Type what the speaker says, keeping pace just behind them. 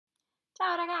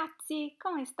Ciao ragazzi,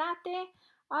 come state?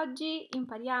 Oggi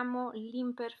impariamo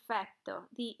l'imperfetto,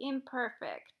 the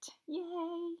imperfect.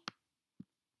 Yay!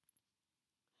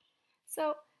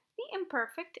 So, the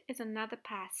imperfect is another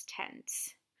past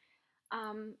tense.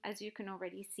 As you can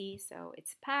already see, so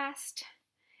it's past,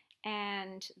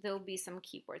 and there'll be some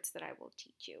keywords that I will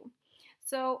teach you.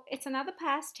 So, it's another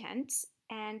past tense,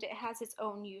 and it has its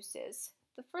own uses.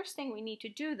 The first thing we need to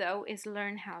do, though, is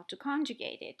learn how to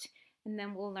conjugate it, and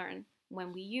then we'll learn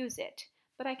when we use it.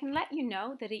 But I can let you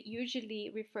know that it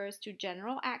usually refers to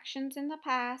general actions in the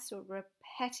past or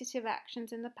repetitive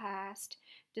actions in the past,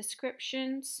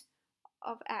 descriptions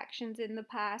of actions in the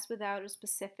past without a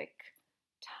specific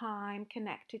time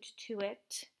connected to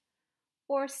it,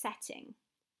 or setting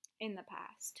in the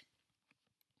past.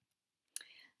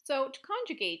 So to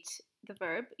conjugate the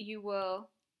verb, you will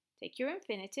take your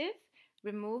infinitive,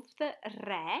 remove the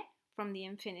re from the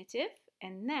infinitive,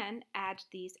 and then add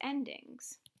these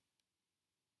endings.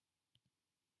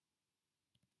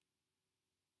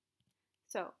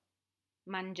 So,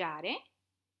 mangiare,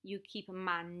 you keep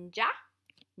mangia,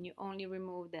 you only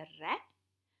remove the re,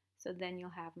 so then you'll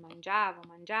have mangiavo,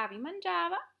 mangiavi,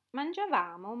 mangiava,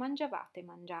 mangiavamo, mangiavate,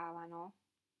 mangiavano.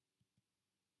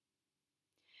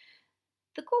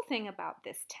 The cool thing about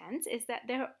this tense is that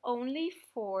there are only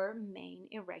 4 main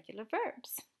irregular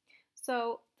verbs.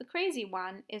 So the crazy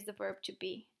one is the verb to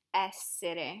be,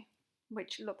 essere,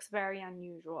 which looks very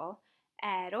unusual.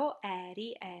 Ero,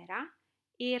 eri, era,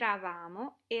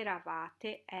 eravamo,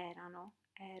 eravate, erano.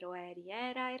 Ero, eri,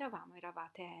 era, eravamo,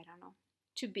 eravate, erano.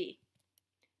 To be,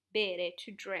 bere,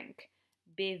 to drink.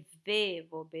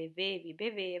 Bevevo, bevevi,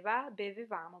 beveva,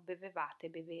 bevevamo, bevevate,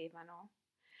 bevevano.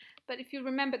 But if you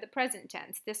remember the present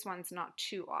tense, this one's not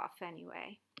too off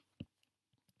anyway.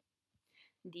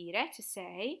 Dire, to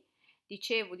say.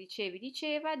 Dicevo, dicevi,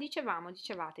 diceva, dicevamo,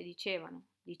 dicevate, dicevano.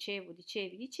 Dicevo,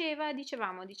 dicevi, diceva,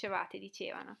 dicevamo, dicevate,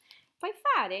 dicevano. Poi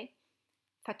fare.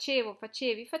 Facevo,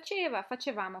 facevi, faceva,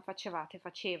 facevamo, facevate,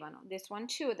 facevano. This one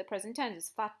too, the present tense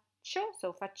is faccio,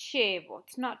 so facevo.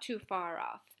 It's not too far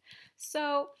off.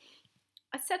 So,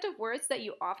 a set of words that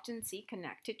you often see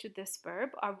connected to this verb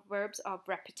are verbs of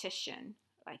repetition,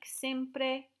 like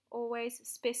sempre, always,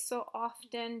 spesso,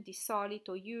 often, di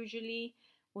solito, usually,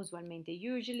 usualmente,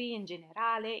 usually, in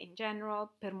generale, in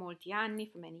general, per molti anni,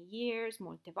 for many years,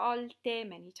 molte volte,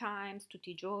 many times,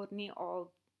 tutti I giorni,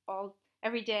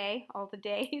 every day, all the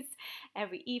days,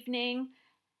 every evening,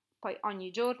 poi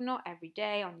ogni giorno, every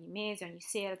day, ogni mese, ogni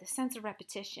sera, the sense of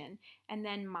repetition. And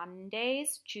then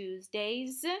Mondays,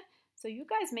 Tuesdays, so you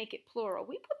guys make it plural.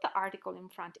 We put the article in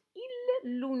front.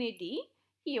 Il lunedì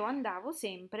io andavo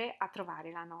sempre a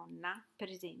trovare la nonna, per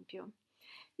esempio.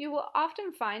 You will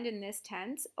often find in this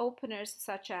tense openers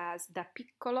such as da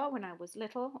piccolo, when I was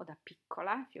little, or da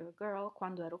piccola, if you're a girl,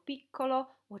 quando ero piccolo,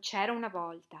 o c'era una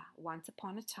volta, once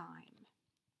upon a time.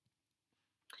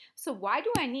 So why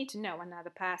do I need to know another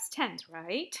past tense,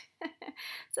 right?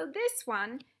 So this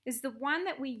one is the one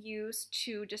that we use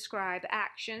to describe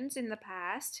actions in the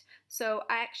past. So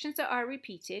actions that are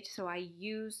repeated, so I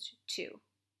used to.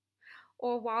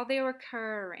 Or while they were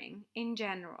occurring in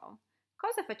general.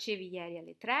 Cosa facevi ieri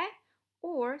alle 3?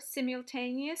 Or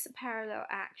simultaneous parallel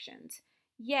actions.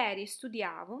 Ieri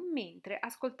studiavo mentre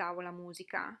ascoltavo la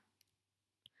musica.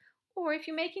 Or if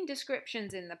you're making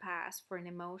descriptions in the past for an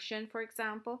emotion, for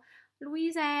example,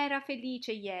 Luisa era felice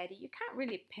ieri, you can't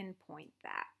really pinpoint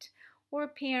that. Or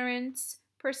appearance,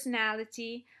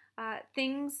 personality,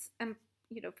 things,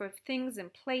 for things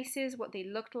and places, what they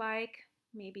looked like,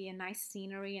 maybe a nice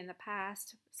scenery in the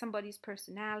past, somebody's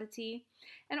personality,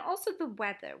 and also the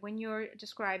weather when you're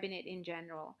describing it in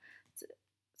general.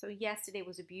 So yesterday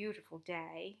was a beautiful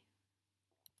day.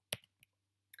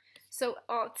 So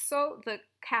also the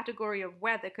category of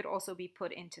weather could also be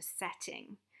put into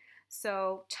setting.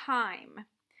 So time.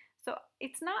 So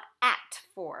it's not at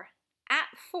 4.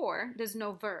 At 4, there's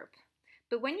no verb.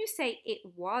 But when you say it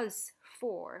was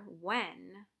for,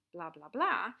 when, blah, blah,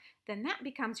 blah, then that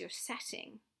becomes your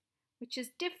setting, which is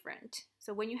different.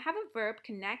 So when you have a verb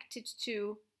connected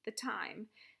to the time,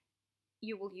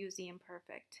 you will use the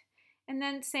imperfect. And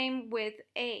then same with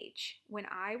age. When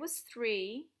I was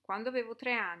 3, quando avevo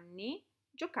 3 anni,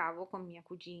 giocavo con mia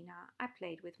cugina. I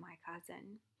played with my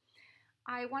cousin.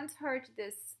 I once heard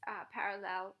this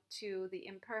parallel to the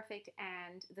imperfect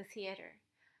and the theater.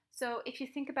 So if you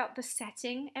think about the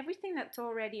setting, everything that's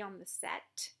already on the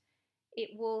set,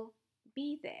 it will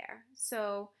be there.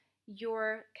 So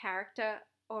your character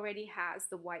already has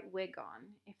the white wig on,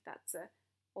 if that's an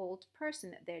old person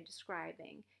that they're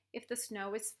describing. If the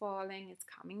snow is falling, it's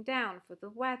coming down for the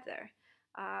weather.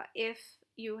 If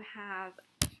you have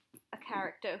a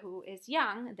character who is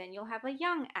young, then you'll have a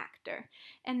young actor.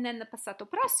 And then the passato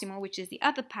prossimo, which is the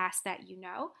other past that you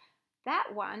know,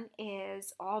 that one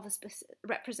is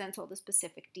represents all the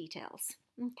specific details.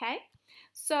 Okay,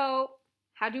 so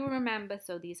how do you remember?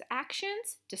 So these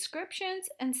actions, descriptions,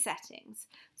 and settings.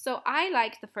 So I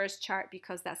like the first chart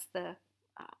because that's the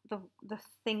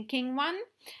thinking one,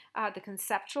 the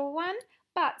conceptual one.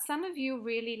 But some of you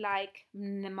really like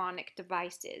mnemonic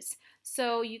devices.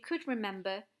 So you could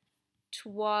remember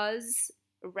 'twas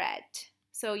red.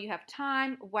 So you have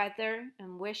time, weather,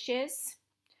 and wishes.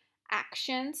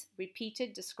 Actions,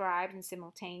 repeated, described, and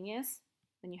simultaneous.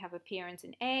 Then you have appearance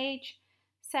and age.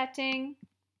 Setting,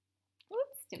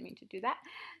 oops, didn't mean to do that.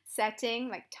 Setting,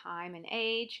 like time and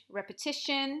age.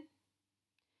 Repetition,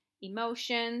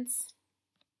 emotions,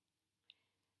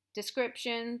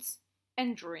 descriptions,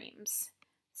 and dreams.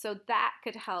 So that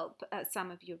could help some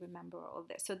of you remember all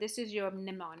this. So this is your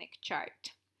mnemonic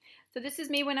chart. So this is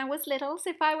me when I was little.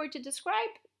 So if I were to describe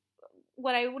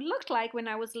what I would look like when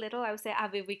I was little, I would say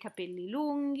avevo I capelli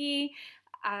lunghi,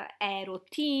 ero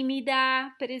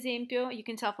timida, per esempio. You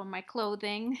can tell from my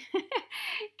clothing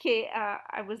che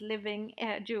I was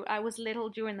little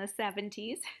during the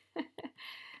 70s.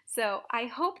 So I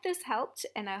hope this helped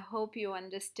and I hope you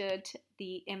understood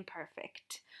the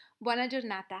imperfect. Buona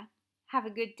giornata. Have a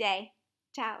good day.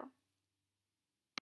 Ciao.